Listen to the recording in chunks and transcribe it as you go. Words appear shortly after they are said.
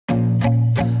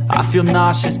I feel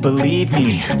nauseous, believe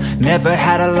me. Never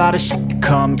had a lot of shit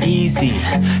come easy.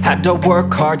 Had to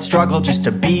work hard, struggle just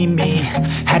to be me.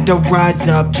 Had to rise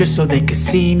up just so they could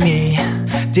see me.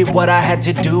 Did what I had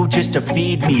to do just to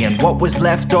feed me, and what was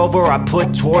left over I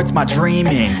put towards my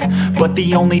dreaming. But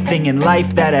the only thing in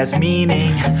life that has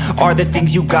meaning are the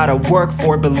things you gotta work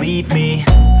for, believe me.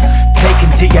 Take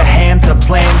into your hands a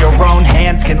plan, your own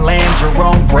hands can land your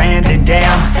own brand. And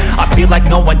damn, I feel like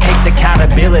no one takes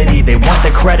accountability. They want the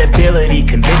credibility,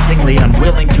 convincingly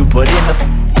unwilling to put in the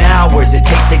hours it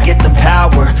takes to get some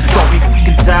power. Don't be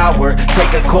f***ing sour,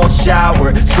 take a cold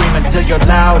shower. Scream until you're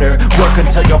louder, work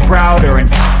until you're prouder. And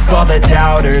f*** all the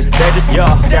doubters, they're just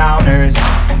your downers.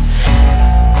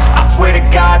 I swear to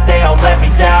God they all let me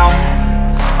down.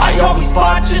 I always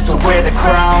fought just to wear the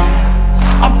crown.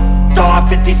 I'm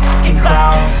off at these fucking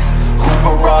clowns who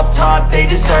were all taught they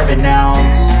deserve an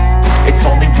ounce. It's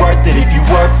only worth it if you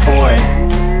work for it.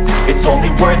 It's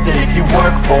only worth it if you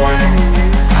work for it.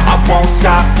 I won't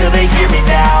stop till they hear me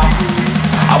now.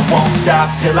 I won't stop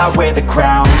till I wear the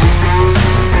crown.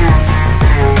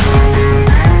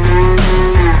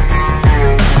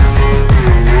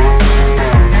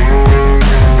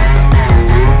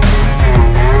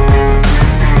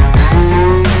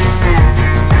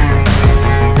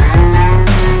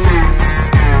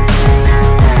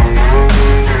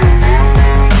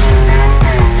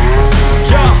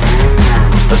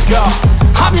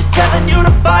 I'm just telling you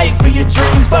to fight for your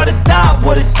dreams, but it's not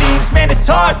what it seems. Man, it's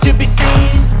hard to be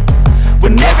seen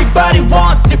when everybody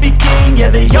wants to be king. Yeah,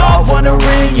 they all wanna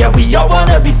ring, yeah, we all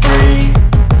wanna be free.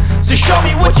 So show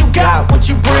me what you got, what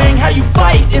you bring, how you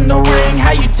fight in the ring,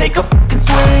 how you take a fucking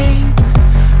swing.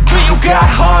 Do you got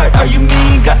heart, are you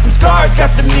mean? Got some scars,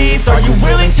 got some needs, are you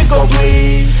willing to go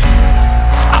bleed?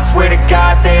 I swear to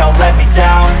God they all let me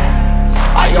down.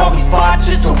 I always fought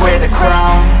just to wear the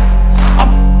crown.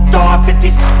 I'm off at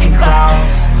these fucking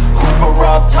clowns who were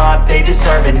all taught they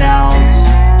deserve an ounce.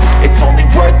 It's only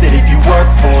worth it if you work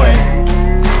for it.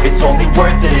 It's only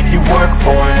worth it if you work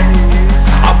for it.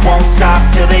 I won't stop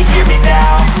till they hear me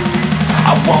now.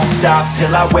 I won't stop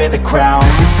till I wear the crown.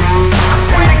 I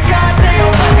swear to God they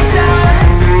all let me down.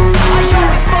 I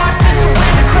always fought just to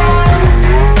wear the crown.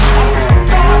 I'm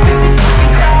off at these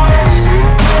fucking clowns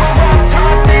who were all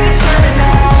taught they deserve an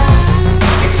ounce.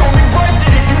 It's only worth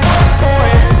it if you work for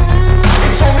it.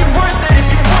 It's only worth it if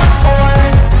you work for it.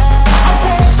 I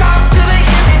won't stop till they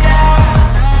hear me now.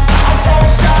 I won't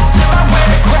stop till I wear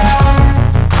the crown.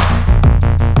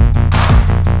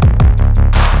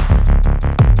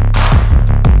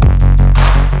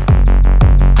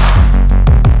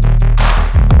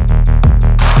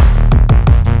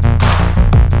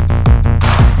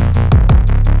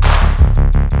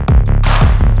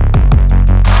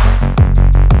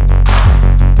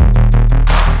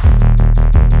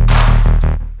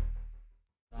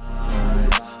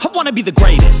 Be the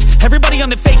greatest. Everybody on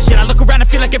the fake shit. I look around and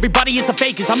feel like everybody is the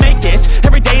fakest. I make this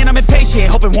every day and I'm impatient,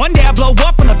 hoping one day I blow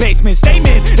up from the basement.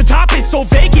 Statement, the top is so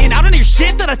vacant. I don't hear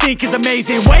shit that I think is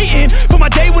amazing. Waiting for my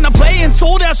day when I'm playing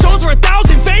sold out shows for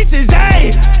 1,000 faces.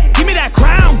 Hey, give me that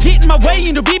crown, get in my way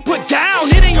and to be put down.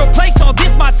 It ain't your place, all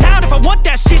this my town. If I want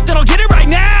that shit, then I'll get it right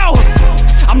now.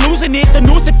 I'm losing it, the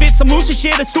noose it fits. Some losing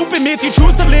shit, a stupid myth. You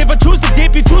choose to live or choose to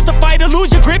dip. You choose to fight or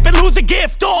lose your grip and lose a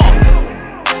gift.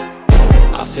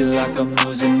 I feel like I'm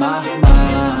losing my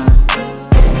mind.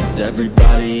 Is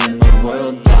everybody in the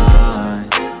world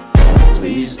blind?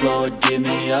 Please, Lord, give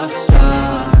me a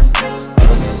sign,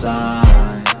 a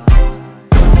sign.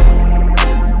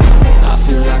 I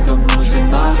feel like I'm losing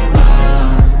my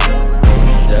mind.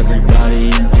 Is everybody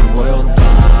in the world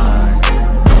blind?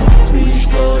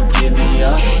 Please, Lord, give me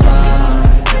a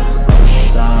sign, a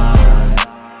sign.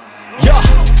 Yeah.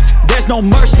 There's no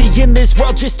mercy in this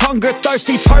world, just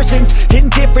hunger-thirsty persons in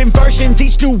different versions.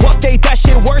 Each new update, that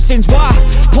shit worsens. Why?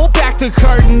 Pull back the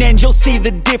curtain and you'll see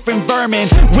the different vermin.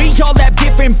 We all have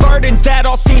different burdens that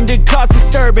all seem to cause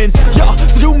disturbance. Yo,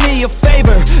 so do me a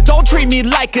favor, don't treat me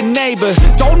like a neighbor.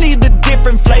 Don't need the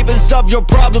different flavors of your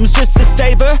problems just to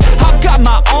savor. I've got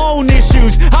my own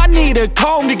issues, I need a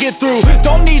comb to get through.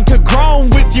 Don't need to groan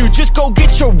with you, just go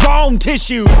get your own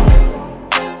tissue.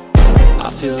 I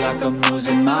feel like I'm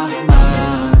losing my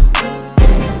mind.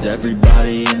 Is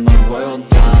everybody in the world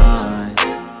blind?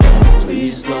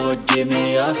 Please, Lord, give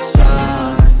me a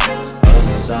sign, a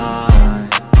sign.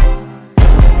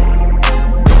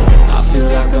 I feel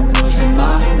like I'm losing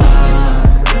my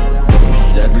mind.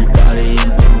 Is everybody in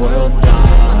the world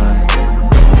blind?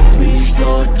 Please,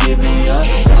 Lord, give me a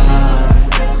sign,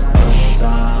 a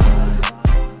sign.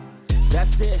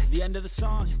 That's it, the end of the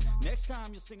song. Next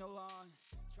time you'll sing along.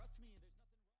 Trust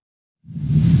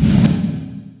me.